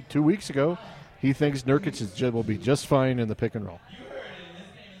 weeks ago he thinks Nurkic will be just fine in the pick and roll.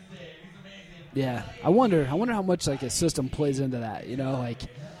 Yeah, I wonder how much like a system plays into that.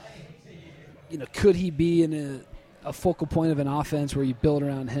 Could he be in a focal point of an offense where you build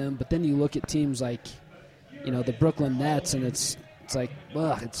around him? But then you look at teams like, the Brooklyn Nets, and it's like,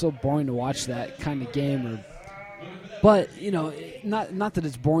 ugh, it's so boring to watch that kind of game. But not that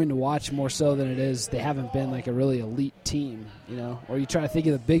it's boring to watch, more so than it is they haven't been like a really elite team. Or you try to think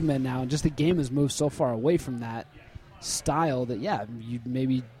of the big men now, and just the game has moved so far away from that style that you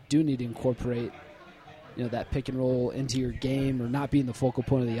maybe do need to incorporate that pick and roll into your game, or not being the focal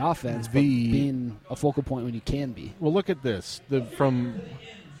point of the offense, but being a focal point when you can be. Well, look at this. From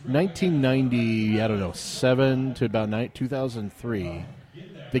 1997 to about 2003,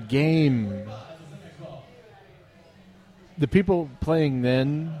 the game, the people playing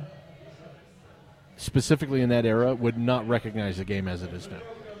then, specifically in that era, would not recognize the game as it is now.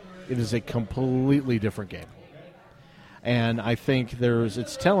 It is a completely different game. And I think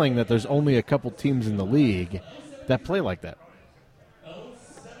it's telling that there's only a couple teams in the league that play like that.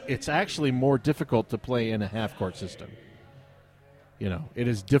 It's actually more difficult to play in a half-court system. It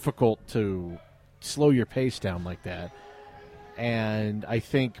is difficult to slow your pace down like that. And I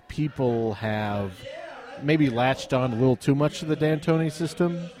think people have maybe latched on a little too much to the D'Antoni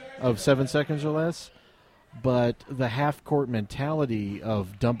system of 7 seconds or less. But the half-court mentality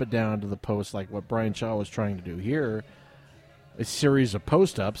of dump it down to the post, like what Brian Shaw was trying to do here, a series of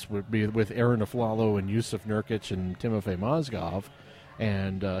post-ups would be with Aaron Aflalo and Yusuf Nurkic and Timofey Mozgov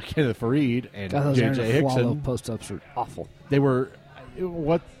and Kenneth Fareed and J.J. Hickson. Post-ups were awful. They were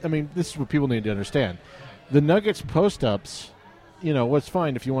this is what people need to understand. The Nuggets post-ups, what's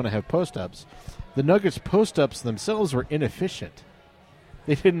fine if you want to have post-ups. The Nuggets post-ups themselves were inefficient.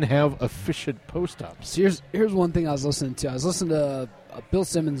 They didn't have efficient post-ups. So here's one thing I was listening to. I was listening to Bill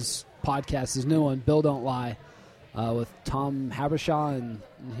Simmons' podcast, his new one, Bill Don't Lie, with Tom Habershaw, and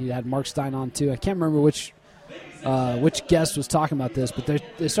he had Mark Stein on too. I can't remember which guest was talking about this, but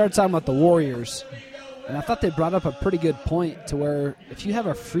they started talking about the Warriors, and I thought they brought up a pretty good point to where if you have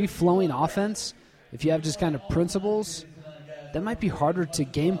a free-flowing offense, if you have just kind of principles, that might be harder to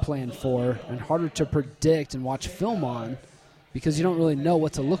game plan for and harder to predict and watch film on, because you don't really know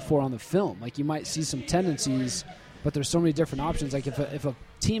what to look for on the film. Like, you might see some tendencies, but there's so many different options. Like, if a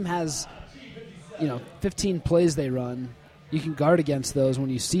team has 15 plays they run, you can guard against those. When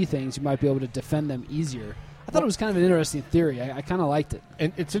you see things, you might be able to defend them easier. I thought it was kind of an interesting theory. I kind of liked it.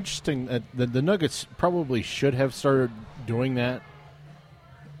 And it's interesting that the Nuggets probably should have started doing that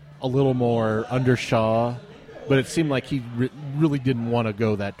a little more under Shaw, but it seemed like he really didn't want to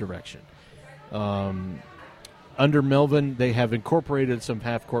go that direction. Under Melvin, they have incorporated some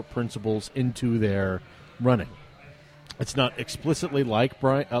half-court principles into their running. It's not explicitly like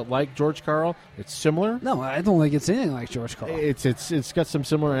George Karl. It's similar. No, I don't think it's anything like George Karl. It's got some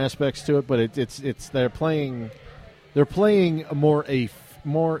similar aspects to it, but it's they're playing a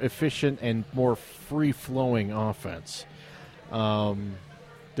more efficient and more free flowing offense than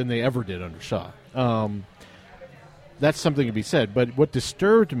they ever did under Shaw. That's something to be said. But what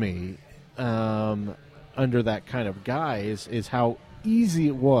disturbed me under that kind of guy is how easy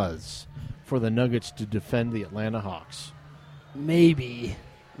it was for the Nuggets to defend the Atlanta Hawks. Maybe.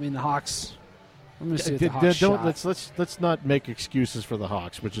 I mean, the Hawks. Let me see what the Hawks shot. Let's not make excuses for the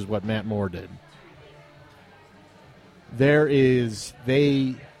Hawks, which is what Matt Moore did.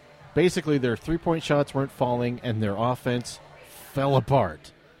 Basically their 3-point shots weren't falling and their offense fell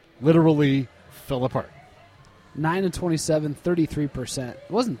apart. Literally fell apart. 9-27, 33%. It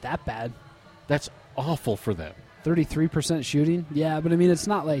wasn't that bad. That's awful for them. 33% shooting? Yeah, but I mean, it's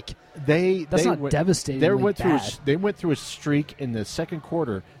not like that's not devastating. They went through a streak in the second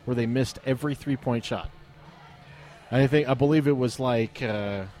quarter where they missed every 3-point shot. I believe it was like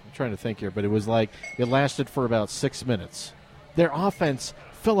I'm trying to think here, but it was like it lasted for about 6 minutes. Their offense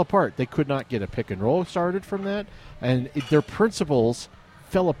fell apart. They could not get a pick and roll started from that, and their principles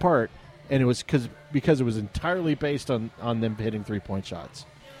fell apart, and it was because it was entirely based on them hitting 3-point shots.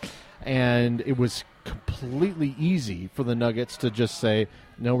 And it was completely easy for the Nuggets to just say,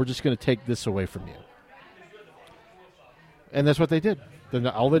 no, we're just going to take this away from you. And that's what they did.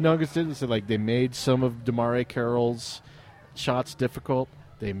 All the Nuggets did is they made some of DeMare Carroll's shots difficult.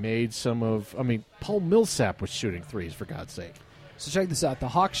 They made Paul Millsap was shooting threes, for God's sake. So check this out. The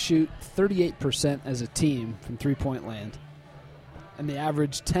Hawks shoot 38% as a team from 3-point land. and they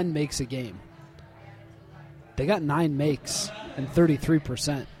average 10 makes a game. They got 9 makes and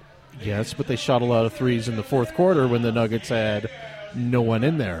 33%. Yes, but they shot a lot of threes in the fourth quarter when the Nuggets had no one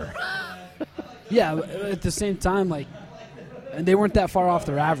in there. Yeah, at the same time, like, and they weren't that far off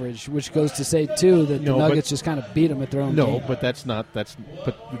their average, which goes to say too that the Nuggets just kind of beat them at their own game. No, but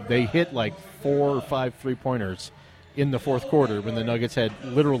but they hit like 4 or 5 3-pointers in the fourth quarter when the Nuggets had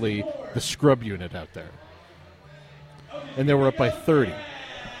literally the scrub unit out there, and they were up by 30.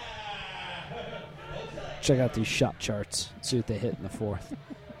 Check out these shot charts. See what they hit in the fourth.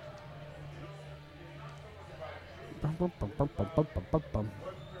 I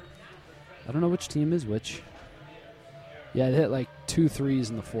don't know which team is which. Yeah, it hit like 2 threes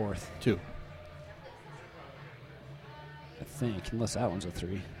in the fourth. 2. I think, unless that one's a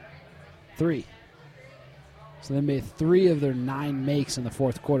 3. 3. So they made 3 of their 9 makes in the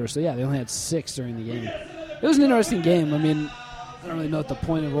fourth quarter. So, yeah, they only had 6 during the game. It was an interesting game. I mean, I don't really know what the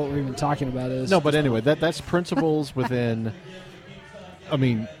point of what we're even talking about is. No, but anyway, that's principles within. I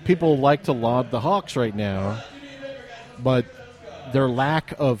mean, people like to laud the Hawks right now, but their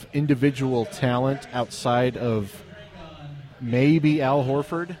lack of individual talent outside of maybe Al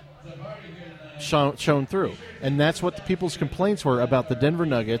Horford shown through. And that's what the people's complaints were about the Denver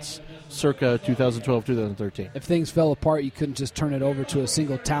Nuggets circa 2012-2013. If things fell apart, you couldn't just turn it over to a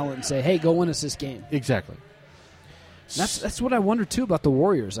single talent and say, hey, go win us this game. Exactly. That's what I wonder, too, about the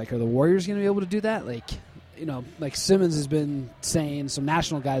Warriors. Like, are the Warriors going to be able to do that? Like, you know, like Simmons has been saying, some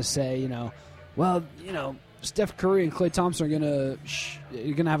national guys say, you know, well, you know, Steph Curry and Klay Thompson are going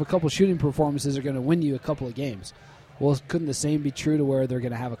to have a couple shooting performances that are going to win you a couple of games. Well, couldn't the same be true to where they're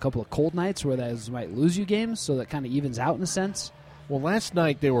going to have a couple of cold nights where those might lose you games, so that kind of evens out in a sense? Well, last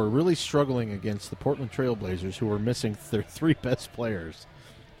night they were really struggling against the Portland Trail Blazers, who were missing their 3 best players,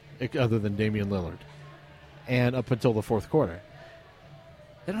 other than Damian Lillard, and up until the fourth quarter.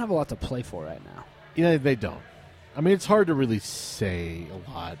 They don't have a lot to play for right now. Yeah, they don't. I mean, it's hard to really say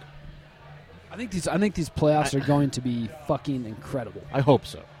a lot. I think these playoffs are going to be fucking incredible. I hope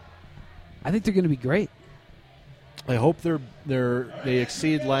so. I think they're going to be great. I hope they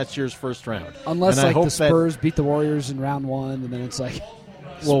exceed last year's first round. Unless like the Spurs beat the Warriors in round 1, and then it's like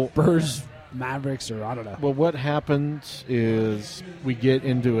Spurs, Mavericks, or I don't know. Well, what happens is we get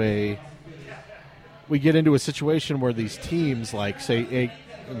into a situation where these teams, like say,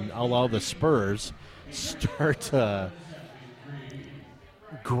 allow the Spurs start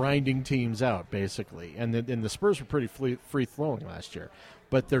grinding teams out, basically. And the Spurs were pretty free-flowing last year.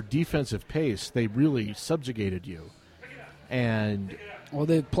 But their defensive pace, they really subjugated you. And well,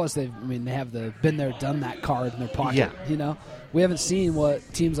 they have the been there, done that card in their pocket. Yeah. You know, we haven't seen what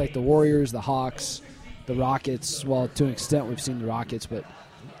teams like the Warriors, the Hawks, the Rockets. Well, to an extent, we've seen the Rockets, but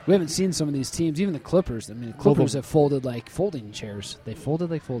we haven't seen some of these teams. Even the Clippers. I mean, the Clippers have folded like folding chairs. They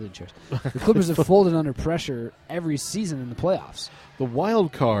folded like folding chairs. The Clippers have folded under pressure every season in the playoffs. The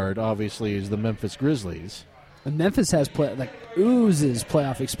wild card, obviously, is the Memphis Grizzlies. And Memphis has oozes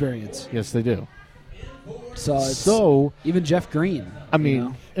playoff experience. Yes, they do. So even Jeff Green. I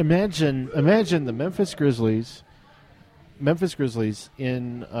mean, imagine the Memphis Grizzlies.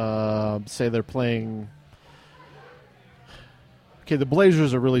 In say they're playing. Okay, the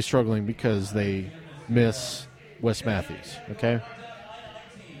Blazers are really struggling because they miss Wes Matthews. Okay,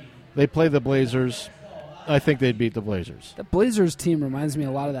 they play the Blazers. I think they'd beat the Blazers. The Blazers team reminds me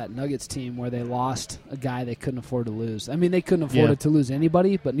a lot of that Nuggets team where they lost a guy they couldn't afford to lose. I mean, they couldn't afford to lose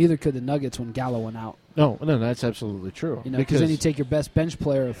anybody, but neither could the Nuggets when Gallo went out. No, that's absolutely true. You know, because then you take your best bench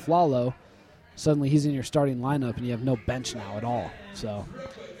player, Flalo, suddenly he's in your starting lineup, and you have no bench now at all. So,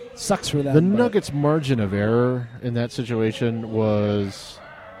 sucks for them. The Nuggets' margin of error in that situation was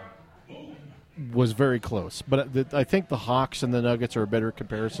very close. But I think the Hawks and the Nuggets are a better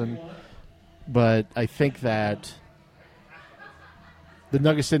comparison. But I think that the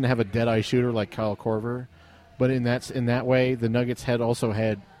Nuggets didn't have a dead-eye shooter like Kyle Korver. But in that way, the Nuggets also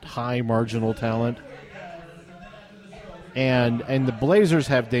had high marginal talent. And the Blazers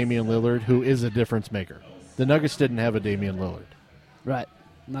have Damian Lillard, who is a difference maker. The Nuggets didn't have a Damian Lillard. Right.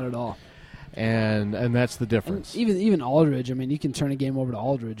 Not at all. And that's the difference. And even Aldridge, I mean, you can turn a game over to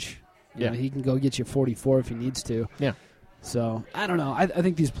Aldridge. You know, he can go get you 44 if he needs to. Yeah. So, I don't know. I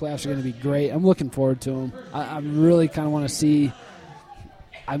think these playoffs are going to be great. I'm looking forward to them. I really kind of want to see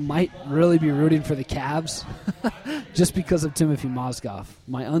 – I might really be rooting for the Cavs just because of Timothy Mozgov.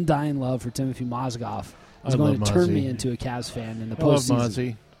 My undying love for Timothy Mozgov is going to turn me into a Cavs fan in the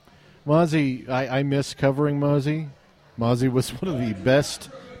postseason. I love Mozzie. I miss covering Mozzie. Mozzie was one of the best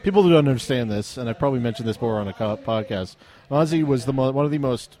 – people who don't understand this, and I probably mentioned this before on a podcast, Mozzie was one of the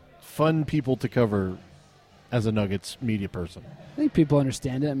most fun people to cover as a Nuggets media person. I think people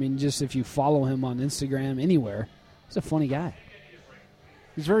understand it. I mean, just if you follow him on Instagram, anywhere, he's a funny guy.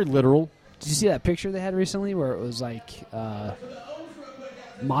 He's very literal. Did you see that picture they had recently where it was like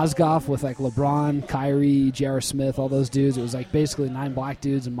Mozgov with like LeBron, Kyrie, J.R. Smith, all those dudes? It was like basically 9 black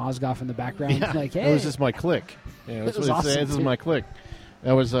dudes and Mozgov in the background. Yeah, like, hey. it was just my clique. Yeah, It was awesome, this is too. my clique.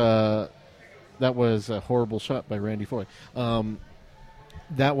 That was a horrible shot by Randy Foye.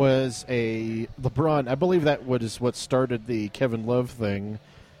 That was a LeBron. I believe that was what started the Kevin Love thing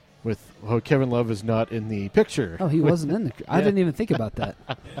with Kevin Love is not in the picture. Oh, he wasn't in the I didn't even think about that.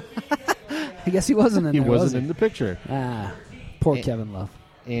 I guess he wasn't in He there, wasn't was he? in the picture. Ah, poor Kevin Love.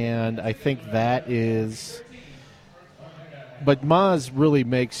 And I think that is... But Maz really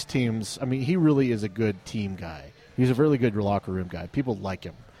makes teams... I mean, he really is a good team guy. He's a really good locker room guy. People like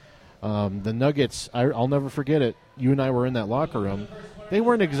him. The Nuggets, I'll never forget it. You and I were in that locker room. They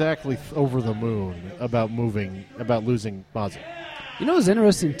weren't exactly over the moon about losing Mozzie. You know what's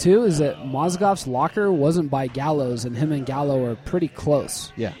interesting, too, is that Mozgov's locker wasn't by Gallo's, and him and Gallo are pretty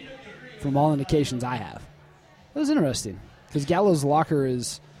close. Yeah. From all indications I have. It was interesting, because Gallo's locker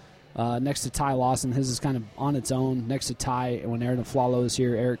is next to Ty Lawson. His is kind of on its own, next to Ty. When Aaron Flalo is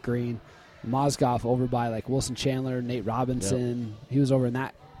here, Eric Green. Mozgov over by like Wilson Chandler, Nate Robinson. Yep. He was over in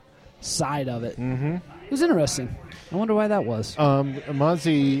that side of it. Mm-hmm. It was interesting. I wonder why that was.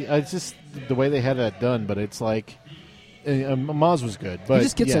 Mozzie, it's just the way they had that done, but it's like Maz was good. But he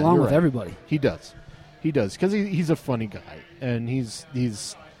just gets along with everybody. He does, because he's a funny guy, and he's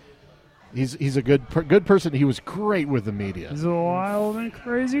a good person. He was great with the media. He's a wild and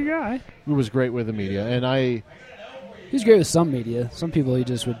crazy guy. He was great with the media, and he's great with some media. Some people he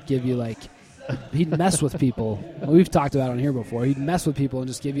just would give you like, he'd mess with people. We've talked about it on here before. He'd mess with people and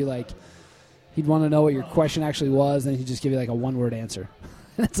just give you like, he'd want to know what your question actually was, then he'd just give you like a one-word answer.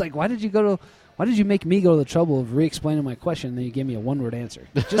 And it's like, why did you make me go to the trouble of re-explaining my question and then you gave me a one-word answer?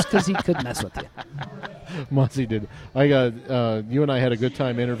 Just because he could mess with you. Mozzie did. You and I had a good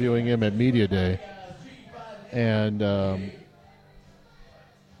time interviewing him at Media Day, and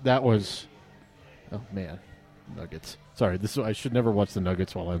that was, oh man, Nuggets. Sorry, I should never watch the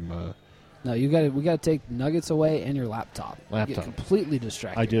Nuggets while I'm. No, we got to take Nuggets away and your laptop. You get completely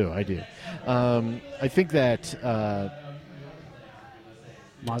distracted. I do. I think that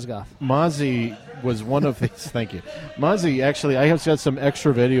Mozzie was one of these. Thank you, Mozzie. Actually, I have got some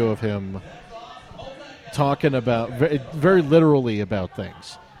extra video of him talking about very literally about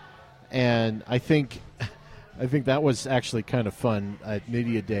things, and I think that was actually kind of fun at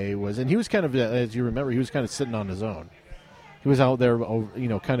Media Day. And he was kind of, as you remember, he was kind of sitting on his own. He was out there,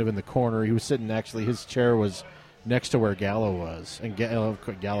 kind of in the corner. He was sitting, actually, his chair was next to where Gallo was, and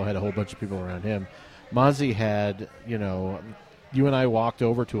Gallo had a whole bunch of people around him. Mozzie had, you and I walked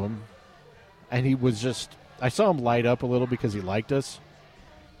over to him, and he was just, I saw him light up a little because he liked us.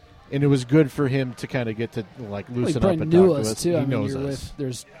 And it was good for him to kind of get to like loosen up and talk to us. Too. He knows us.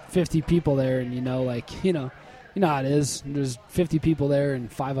 There's 50 people there, and you know how it is. There's 50 people there, and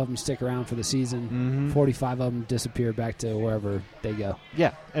 5 of them stick around for the season. Mm-hmm. 45 of them disappear back to wherever they go.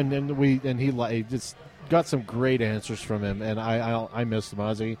 Yeah, and then he just got some great answers from him, and I miss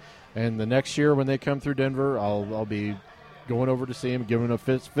Mozzie. And the next year when they come through Denver, I'll be going over to see him, giving him a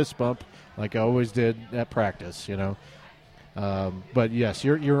fist bump like I always did at practice. But yes,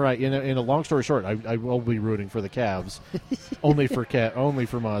 you're right. In a long story short, I will be rooting for the Cavs, only for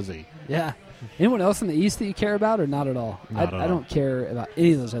Mozzie. Yeah. Anyone else in the East that you care about, or not at all? I don't care about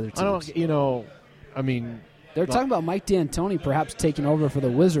any of those other teams. They're talking about Mike D'Antoni perhaps taking over for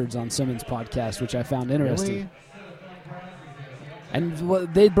the Wizards on Simmons' podcast, which I found interesting. Really? And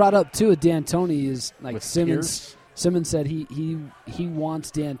what they brought up too with D'Antoni is like with Simmons. Pierce? Simmons said he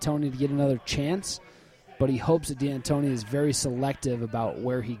wants D'Antoni to get another chance, but he hopes that D'Antoni is very selective about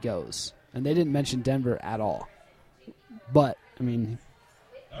where he goes. And they didn't mention Denver at all. But,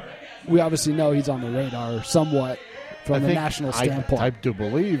 we obviously know he's on the radar somewhat from the national standpoint. I do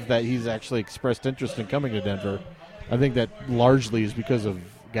believe that he's actually expressed interest in coming to Denver. I think that largely is because of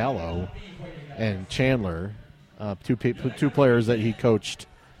Gallo and Chandler, two players that he coached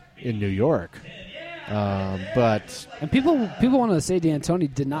in New York. And people want to say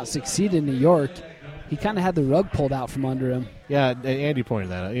D'Antoni did not succeed in New York. He kind of had the rug pulled out from under him. Yeah, Andy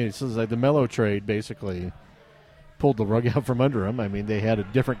pointed that out. It says like the Melo trade basically pulled the rug out from under him. They had a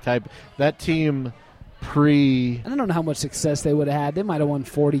different type. That team I don't know how much success they would have had. They might have won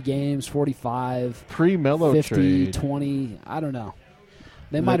 40 games, 45, pre-Melo 50, trade. 20. I don't know.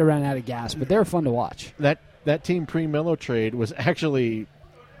 They might have run out of gas, but they were fun to watch. That team pre-Melo trade was actually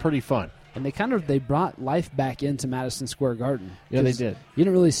pretty fun. And they brought life back into Madison Square Garden. Yeah, they did. You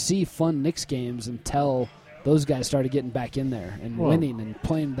didn't really see fun Knicks games until those guys started getting back in there and winning and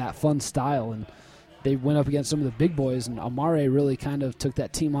playing that fun style. And they went up against some of the big boys, and Amare really kind of took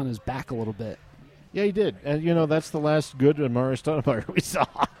that team on his back a little bit. Yeah, he did. And, that's the last good Amare Stoudemire we saw.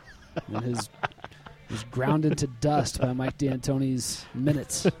 And his was grounded to dust by Mike D'Antoni's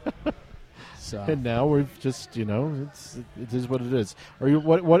minutes. So. And now we've just, it is what it is.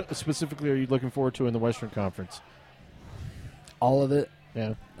 What specifically are you looking forward to in the Western Conference? All of it.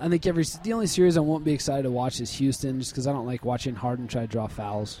 Yeah. I think the only series I won't be excited to watch is Houston, just because I don't like watching Harden try to draw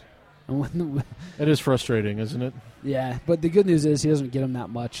fouls. It is frustrating, isn't it? Yeah, but the good news is he doesn't get them that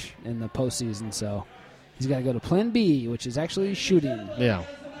much in the postseason, so he's got to go to Plan B, which is actually shooting. Yeah,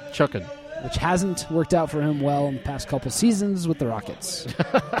 chucking. Which hasn't worked out for him well in the past couple seasons with the Rockets. And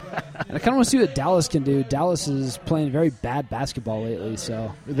I kind of want to see what Dallas can do. Dallas is playing very bad basketball lately,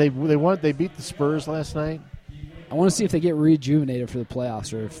 so they beat the Spurs last night. I want to see if they get rejuvenated for the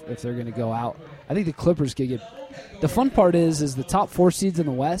playoffs or if they're going to go out. I think the Clippers could get. The fun part is the top 4 seeds in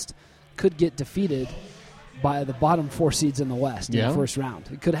the West could get defeated by the bottom 4 seeds in the West in the first round.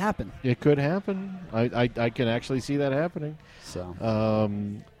 It could happen. It could happen. I can actually see that happening. So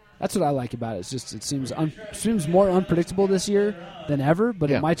that's what I like about it. It's just it seems more unpredictable this year than ever,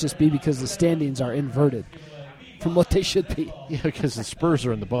 but it might just be because the standings are inverted from what they should be. Yeah, because the Spurs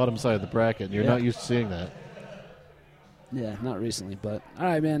are on the bottom side of the bracket, and you're not used to seeing that. Yeah, not recently, but all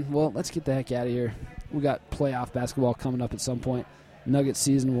right, man. Well, let's get the heck out of here. We got playoff basketball coming up at some point. Nuggets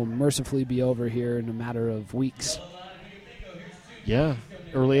season will mercifully be over here in a matter of weeks. Yeah,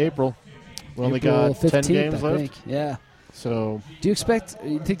 early April. We only got 10 games left. Think. Yeah. So, do you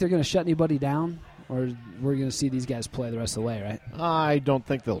think they're going to shut anybody down, or we're going to see these guys play the rest of the way, right? I don't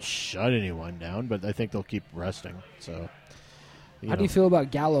think they'll shut anyone down, but I think they'll keep resting. So, how do you feel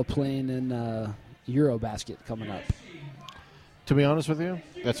about Gallo playing in Eurobasket coming up? To be honest with you,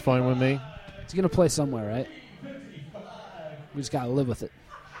 that's fine with me. He's going to play somewhere, right? We just got to live with it.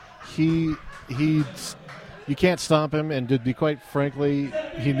 You can't stop him, and to be quite frankly,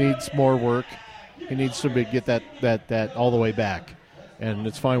 he needs more work. He needs to get that all the way back, and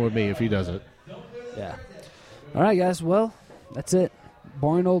it's fine with me if he does it. Yeah. All right, guys. Well, that's it.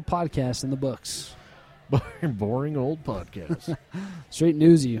 Boring old podcast in the books. Boring old podcast. Straight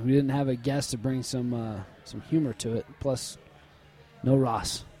newsy. We didn't have a guest to bring some humor to it. Plus, no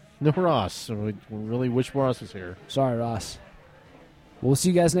Ross. No Ross. We really wish Ross was here. Sorry, Ross. We'll see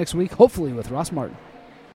you guys next week, hopefully with Ross Martin.